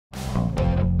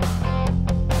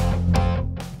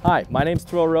Hi, my name's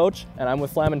Terill and I'm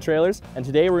with Flaman Trailers, and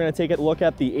today we're going to take a look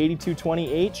at the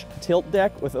 8220H tilt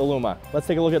deck with Aluma. Let's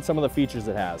take a look at some of the features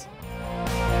it has.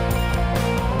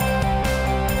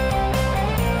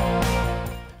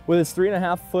 With its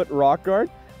 3.5-foot rock guard,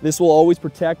 this will always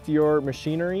protect your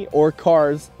machinery or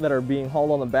cars that are being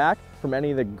hauled on the back from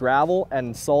any of the gravel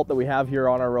and salt that we have here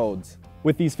on our roads.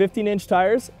 With these 15-inch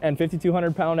tires and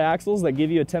 5,200-pound axles that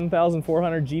give you a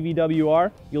 10,400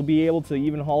 GVWR, you'll be able to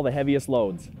even haul the heaviest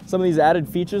loads. Some of these added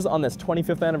features on this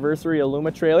 25th anniversary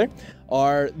Aluma trailer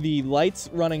are the lights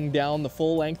running down the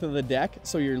full length of the deck,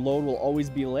 so your load will always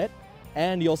be lit.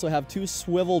 And you also have 2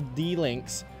 swivel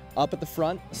D-links up at the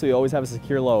front, so you always have a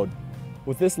secure load.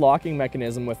 With this locking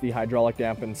mechanism with the hydraulic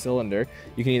dampened cylinder,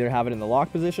 you can either have it in the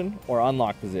lock position or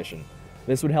unlock position.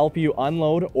 This would help you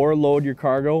unload or load your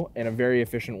cargo in a very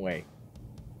efficient way.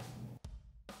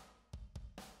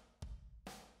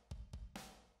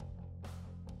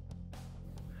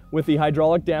 With the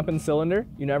hydraulic dampened cylinder,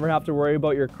 you never have to worry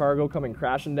about your cargo coming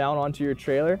crashing down onto your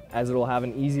trailer, as it will have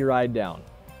an easy ride down.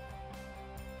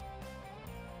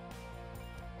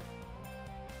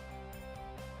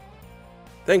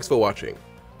 Thanks for watching.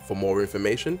 For more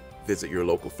information, visit your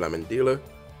local Flaman dealer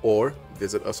or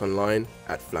visit us online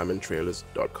at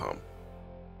flamantrailers.com.